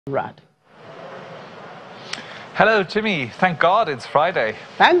Rad. Hello, Jimmy. Thank God it's Friday.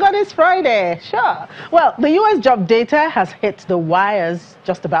 Thank God it's Friday. Sure. Well, the U.S. job data has hit the wires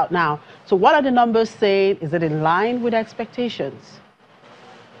just about now. So what are the numbers saying? Is it in line with expectations?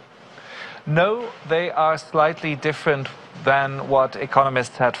 No, they are slightly different than what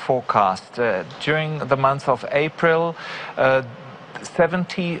economists had forecast. During the month of April,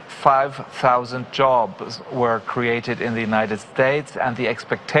 75,000 jobs were created in the United States, and the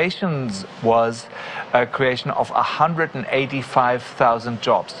expectations was a creation of 185,000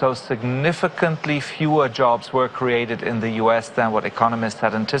 jobs. So significantly fewer jobs were created in the US than what economists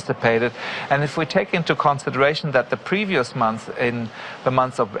had anticipated. And if we take into consideration that the previous month, in the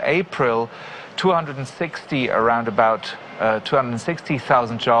month of April, around about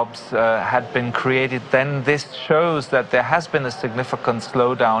 260,000 jobs had been created, then this shows that there has been a significant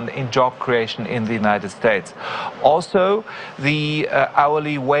slowdown in job creation in the United States. Also, the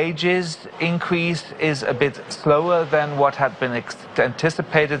hourly wages increase is a bit slower than what had been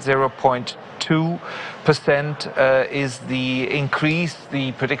anticipated. 0.2% is the increase.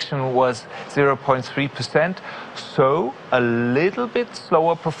 The prediction was 0.3%. So a little bit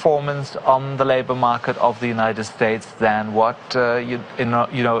slower performance on the labor market of the United States than what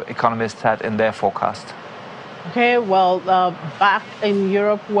economists had in their forecast. Okay, well, back in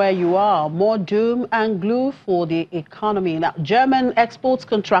Europe where you are, more doom and gloom for the economy. Now, German exports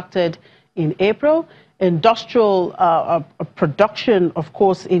contracted in April. Industrial production, of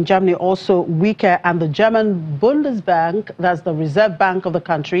course, in Germany also weaker, and the German Bundesbank, that's the reserve bank of the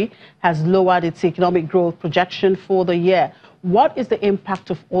country, has lowered its economic growth projection for the year. What is the impact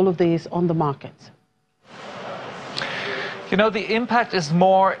of all of this on the markets? You know, the impact is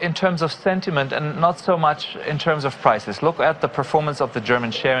more in terms of sentiment and not so much in terms of prices. Look at the performance of the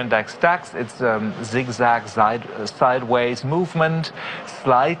German share index DAX. It's zigzag sideways movement,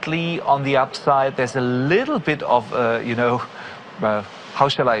 slightly on the upside. There's a little bit of, how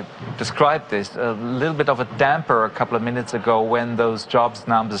shall I describe this? A little bit of a damper a couple of minutes ago when those jobs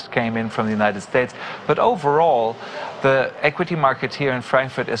numbers came in from the United States. But overall, the equity market here in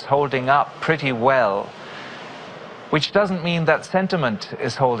Frankfurt is holding up pretty well, which doesn't mean that sentiment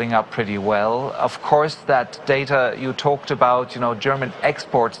is holding up pretty well. Of course, that data you talked about, German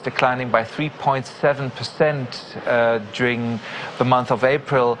exports declining by 3.7% during the month of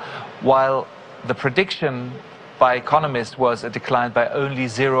April, while the prediction by economists was a decline by only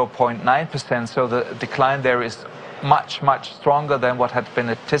 0.9%. So the decline there is much stronger than what had been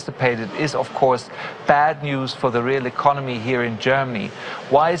anticipated, is of course bad news for the real economy here in Germany.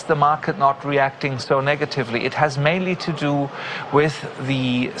 Why is the market not reacting so negatively? It has mainly to do with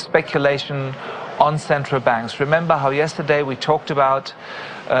the speculation on central banks. Remember how yesterday we talked about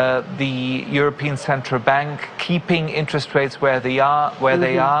the European Central Bank keeping interest rates where they are,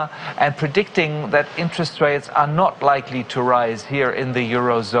 and predicting that interest rates are not likely to rise here in the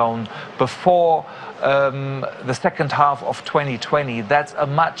Eurozone before the second half of 2020. That's a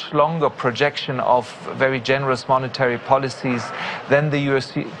much longer projection of very generous monetary policies than the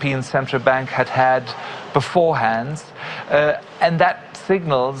European Central Bank had beforehand. And that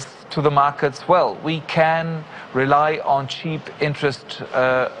signals to the markets, well, we can rely on cheap interest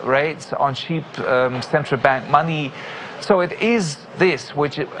rates, on cheap central bank money. So it is this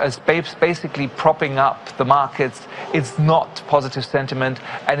which is basically propping up the markets. It's not positive sentiment,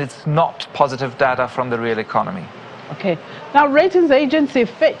 and it's not positive data from the real economy. Okay. Now, ratings agency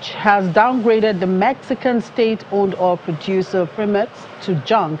Fitch has downgraded the Mexican state-owned oil producer Pemex to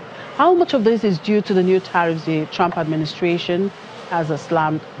junk. How much of this is due to the new tariffs the Trump administration has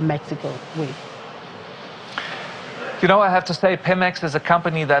slammed Mexico with? You know, I have to say, Pemex is a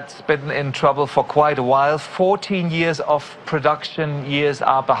company that's been in trouble for quite a while. 14 years of production years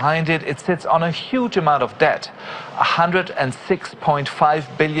are behind it. It sits on a huge amount of debt,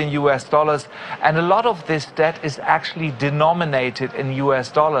 $106.5 billion US dollars. And a lot of this debt is actually denominated in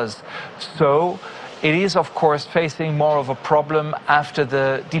US dollars. So it is, of course, facing more of a problem after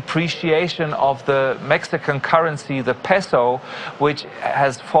the depreciation of the Mexican currency, the peso, which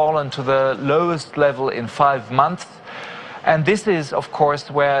has fallen to the lowest level in 5 months. And this is, of course,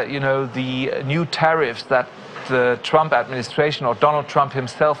 where, the new tariffs that the Trump administration or Donald Trump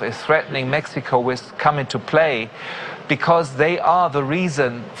himself is threatening Mexico with come into play, because they are the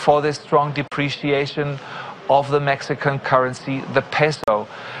reason for this strong depreciation of the Mexican currency, the peso.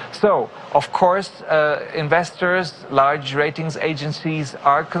 So, of course, investors, large ratings agencies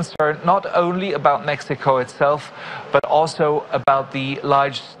are concerned not only about Mexico itself, but also about the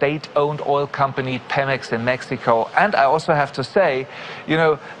large state-owned oil company Pemex in Mexico. And I also have to say,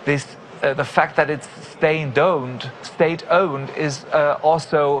 this the fact that it's state-owned is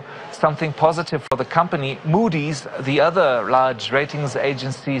also something positive for the company. Moody's, the other large ratings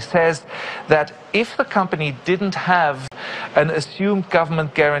agency, says that if the company didn't have an assumed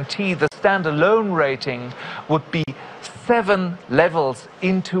government guarantee, the standalone rating would be 7 levels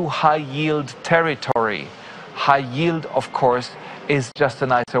into high-yield territory. High yield, of course, is just a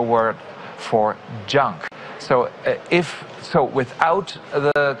nicer word for junk. So without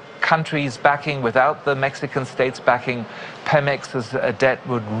the country's backing, without the Mexican state's backing, Pemex's debt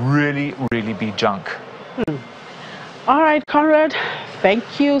would really, really be junk. All right, Conrad,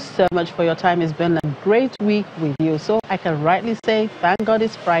 thank you so much for your time. It's been a great week with you. So I can rightly say, thank God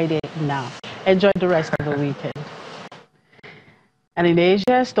it's Friday now. Enjoy the rest of the weekend. And in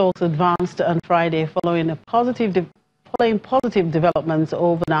Asia, stocks advanced on Friday following positive developments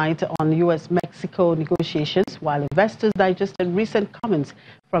overnight on U.S.-Mexico negotiations, while investors digested recent comments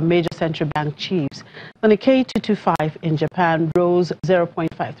from major central bank chiefs. The Nikkei 225 in Japan rose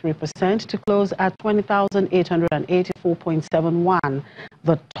 0.53% to close at 20,884.71.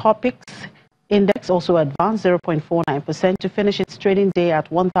 The Topix index also advanced 0.49% to finish its trading day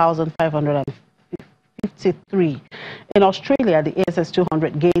at 1,553. In Australia, the ASX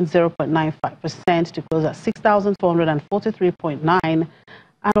 200 gained 0.95% to close at 6,443.9.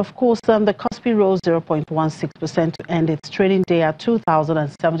 And of course, the Kospi rose 0.16% to end its trading day at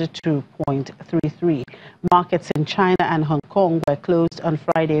 2,072.33. Markets in China and Hong Kong were closed on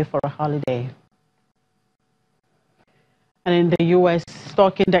Friday for a holiday. And in the U.S.,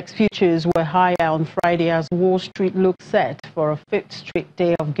 stock index futures were higher on Friday as Wall Street looked set for a 5th straight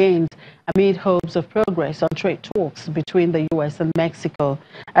day of gains amid hopes of progress on trade talks between the U.S. and Mexico.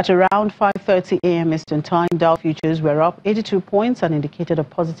 At around 5:30 a.m. Eastern Time, Dow futures were up 82 points and indicated a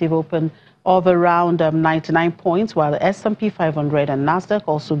positive open of around 99 points, while the S&P 500 and Nasdaq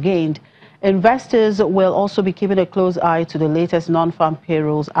also gained. Investors will also be keeping a close eye to the latest non-farm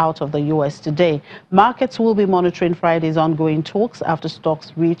payrolls out of the U.S. today. Markets will be monitoring Friday's ongoing talks after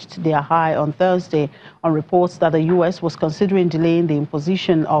stocks reached their high on Thursday on reports that the U.S. was considering delaying the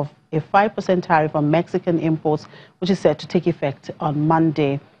imposition of a 5% tariff on Mexican imports, which is set to take effect on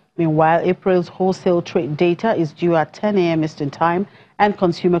Monday. Meanwhile, April's wholesale trade data is due at 10 a.m. Eastern Time, and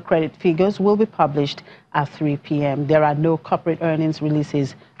consumer credit figures will be published at 3 p.m. There are no corporate earnings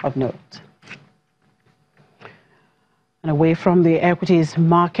releases of note. And away from the equities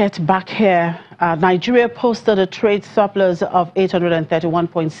market, back here, Nigeria posted a trade surplus of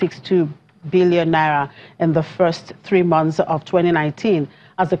 831.62 billion naira in the first 3 months of 2019,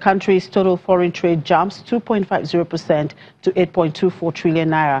 as the country's total foreign trade jumps 2.50% to 8.24 trillion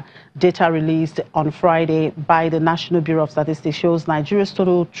naira. Data released on Friday by the National Bureau of Statistics shows Nigeria's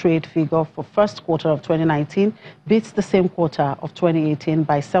total trade figure for first quarter of 2019 beats the same quarter of 2018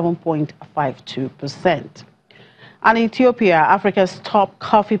 by 7.52%. And Ethiopia, Africa's top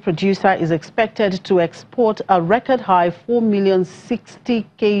coffee producer, is expected to export a record high 4,060,000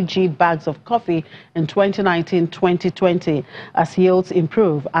 kg bags of coffee in 2019-2020 as yields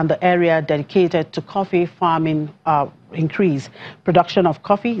improve and the area dedicated to coffee farming increase. Production of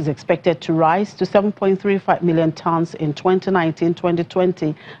coffee is expected to rise to 7.35 million tons in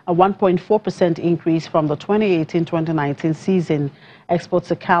 2019-2020, a 1.4% increase from the 2018-2019 season. Exports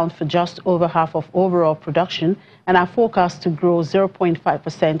account for just over half of overall production and are forecast to grow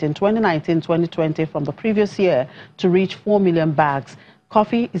 0.5% in 2019-2020 from the previous year to reach 4 million bags.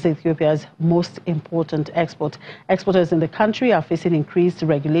 Coffee is Ethiopia's most important export. Exporters in the country are facing increased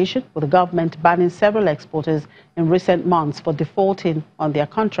regulation, with the government banning several exporters in recent months for defaulting on their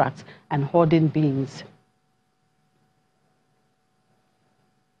contracts and hoarding beans.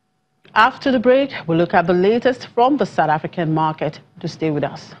 After the break, we'll look at the latest from the South African market. To stay with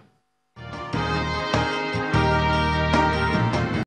us.